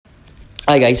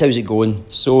Hi guys, how's it going?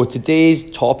 So today's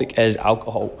topic is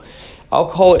alcohol.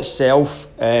 Alcohol itself,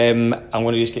 I'm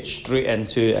going to just get straight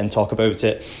into it and talk about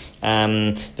it.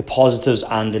 The positives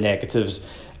and the negatives.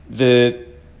 The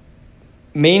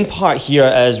main part here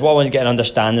is what I want to get an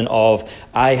understanding of.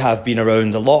 I have been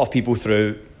around a lot of people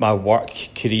through my work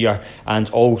career, and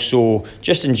also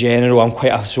just in general, I'm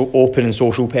quite a open and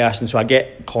social person, so I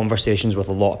get conversations with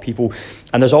a lot of people,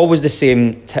 and there's always the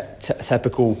same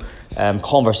typical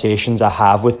conversations I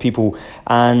have with people,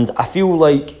 and I feel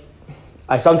like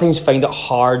I sometimes find it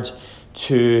hard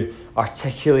to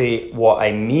articulate what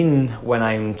I mean when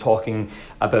I'm talking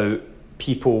about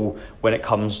people when it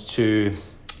comes to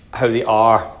how they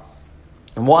are.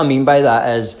 And what I mean by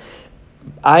that is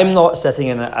I'm not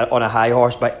sitting on a high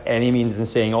horse by any means and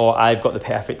saying, oh, I've got the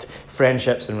perfect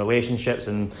friendships and relationships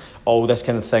and all this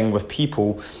kind of thing with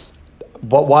people.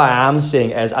 But what I am saying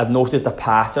is I've noticed a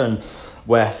pattern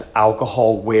with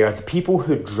alcohol where the people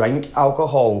who drink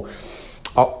alcohol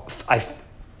I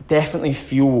definitely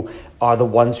feel are the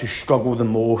ones who struggle the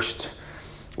most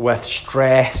with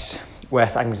stress,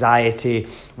 with anxiety,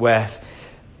 with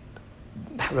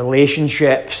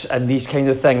relationships and these kind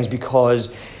of things,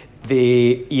 because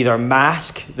they either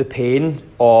mask the pain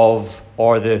of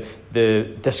or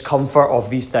the discomfort of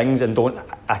these things and don't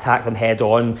attack them head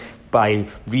on by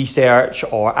research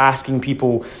or asking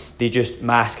people. They just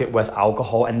mask it with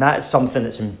alcohol, and that's something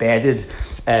that's embedded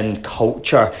in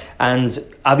culture. And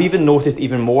I've even noticed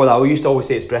even more that I used to always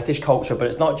say it's British culture, but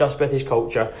it's not just British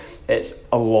culture. It's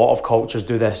a lot of cultures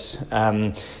do this.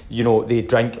 They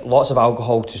drink lots of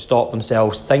alcohol to stop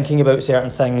themselves thinking about certain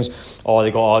things, or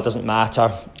they go, oh, it doesn't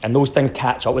matter. And those things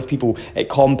catch up with people. It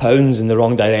compounds in the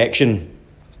wrong direction.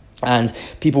 And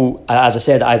people, as I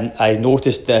said, I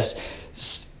noticed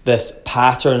this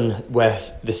pattern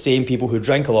with the same people who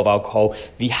drink a lot of alcohol.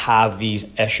 They have these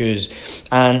issues.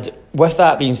 And with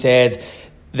that being said,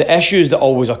 the issues that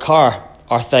always occur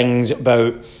are things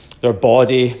about their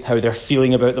body, how they're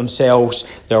feeling about themselves,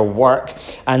 their work.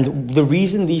 And the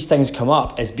reason these things come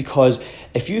up is because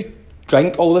if you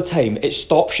drink all the time, it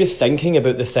stops you thinking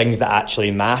about the things that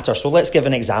actually matter. So let's give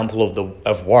an example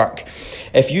of work.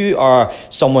 If you are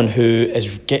someone who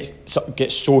gets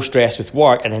so stressed with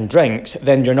work and then drinks,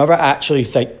 then you're never actually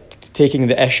taking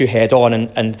the issue head on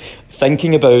and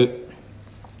thinking about.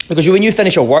 Because when you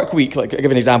finish a work week, like I'll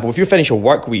give an example, if you finish a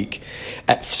work week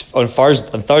on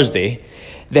Thursday,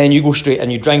 then you go straight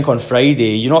and you drink on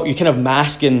Friday, you're kind of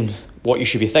masking what you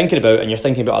should be thinking about, and you're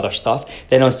thinking about other stuff.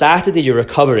 Then on Saturday you're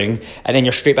recovering, and then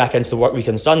you're straight back into the work week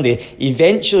on Sunday.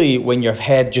 Eventually, when your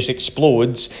head just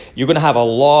explodes, you're going to have a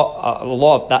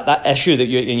lot of that issue that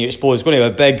you explode is going to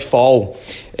have a big fall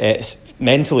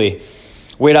mentally.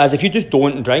 Whereas if you just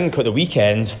don't drink at the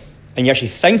weekend, and you actually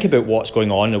think about what's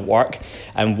going on at work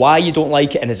and why you don't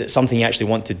like it, and is it something you actually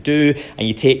want to do, and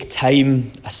you take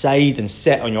time aside and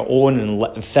sit on your own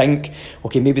and think,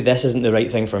 okay, maybe this isn't the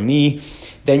right thing for me,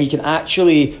 then you can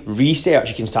actually research.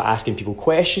 You can start asking people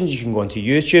questions. You can go onto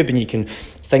YouTube and you can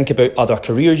think about other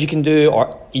careers you can do,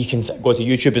 or you can go to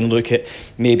YouTube and look at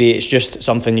maybe it's just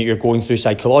something that you're going through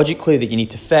psychologically that you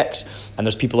need to fix, and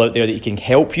there's people out there that can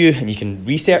help you, and you can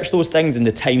research those things in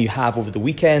the time you have over the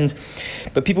weekend.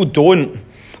 But people don't.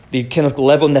 They kind of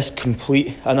live on this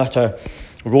complete and utter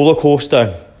roller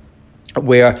coaster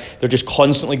where they're just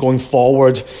constantly going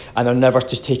forward, and they're never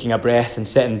just taking a breath and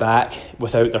sitting back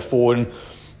without their phone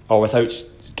or without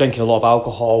drinking a lot of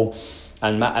alcohol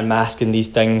and masking these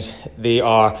things. They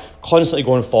are constantly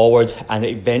going forward, and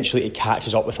eventually it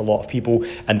catches up with a lot of people,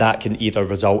 and that can either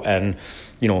result in,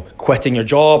 quitting your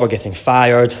job or getting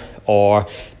fired, or,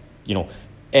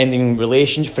 ending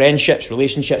relationships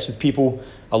with people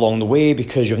along the way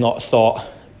because you've not thought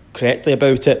correctly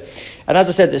about it. And as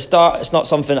I said at the start, it's not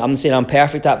something I'm saying I'm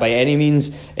perfect at by any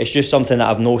means. It's just something that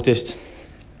I've noticed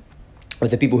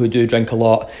with the people who do drink a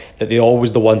lot, that they're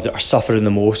always the ones that are suffering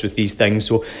the most with these things.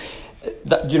 So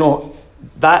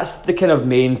that's the kind of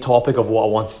main topic of what I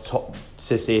wanted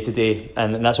to say today,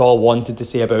 and that's all I wanted to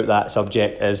say about that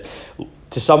subject. Is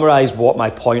to summarise what my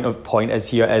point is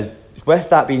here is, with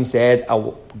that being said, I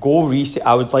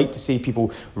would like to see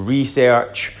people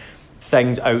research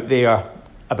things out there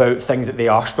about things that they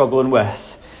are struggling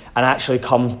with, and actually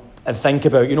come and think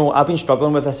about, I've been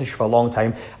struggling with this issue for a long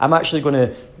time. I'm actually going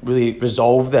to really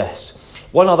resolve this.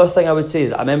 One other thing I would say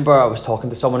is, I remember I was talking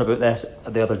to someone about this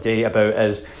the other day,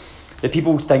 is that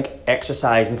people think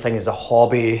exercise and things is a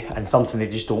hobby and something they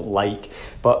just don't like.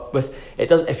 But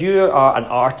if you are an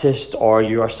artist, or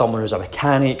you are someone who's a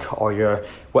mechanic, or you're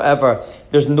whatever,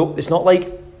 it's not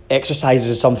like exercise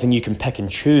is something you can pick and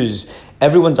choose.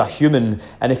 Everyone's a human,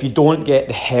 and if you don't get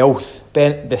the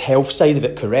health side of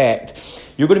it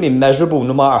correct, you're going to be miserable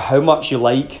no matter how much you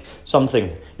like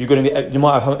something. You're going to be, no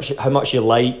matter how much you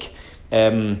like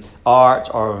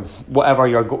art or whatever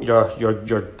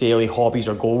your daily hobbies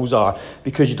or goals are,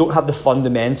 because you don't have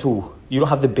you don't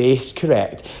have the base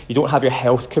correct, you don't have your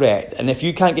health correct. And if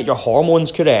you can't get your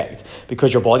hormones correct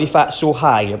because your body fat's so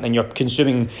high and you're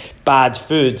consuming bad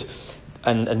food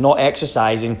and not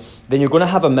exercising, then you're going to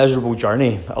have a miserable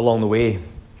journey along the way.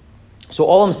 So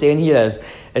all I'm saying here is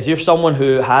if you're someone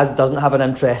who doesn't have an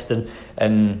interest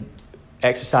in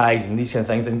exercise and these kind of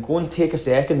things, then go and take a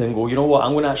second and go, you know what,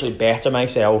 I'm going to actually better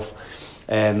myself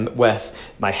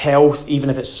with my health, even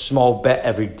if it's a small bit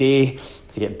every day,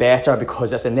 to get better,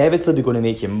 because it's inevitably going to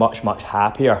make you much, much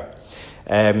happier,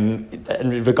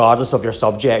 regardless of your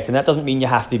subject. And that doesn't mean you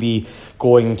have to be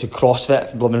going to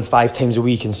CrossFit 5 times a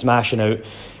week and smashing out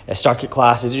circuit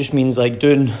classes. It just means like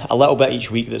doing a little bit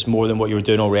each week that's more than what you were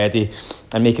doing already,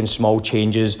 and making small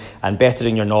changes and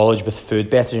bettering your knowledge with food,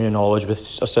 bettering your knowledge with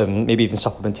some maybe even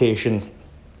supplementation,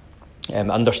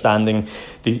 understanding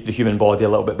the human body a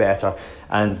little bit better,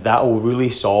 and that will really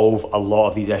solve a lot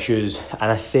of these issues.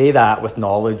 And I say that with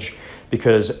knowledge,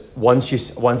 because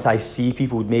once I see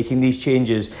people making these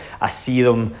changes, I see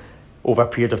them over a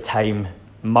period of time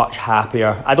much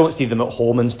happier. I don't see them at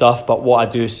home and stuff, but what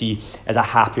I do see is a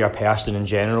happier person in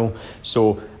general.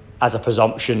 So as a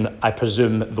presumption, I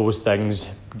presume those things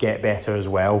get better as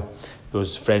well.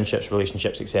 Those friendships,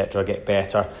 relationships, etc. get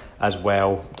better as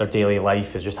well. Their daily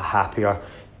life is just a happier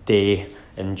day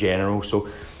in general. So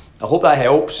I hope that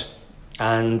helps.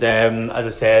 And as I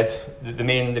said, the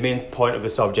main point of the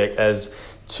subject is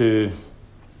to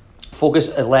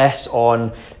focus less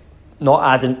on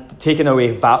taking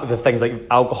away the things like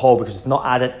alcohol, because it's not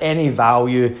adding any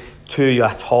value to you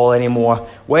at all anymore.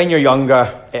 When you're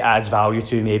younger, it adds value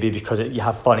to you maybe because you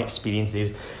have fun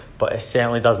experiences, but it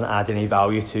certainly doesn't add any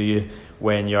value to you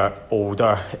when you're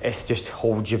older. It just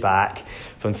holds you back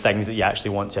from things that you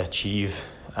actually want to achieve.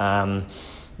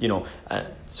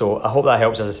 So I hope that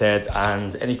helps, as I said,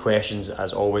 and any questions,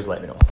 as always, let me know.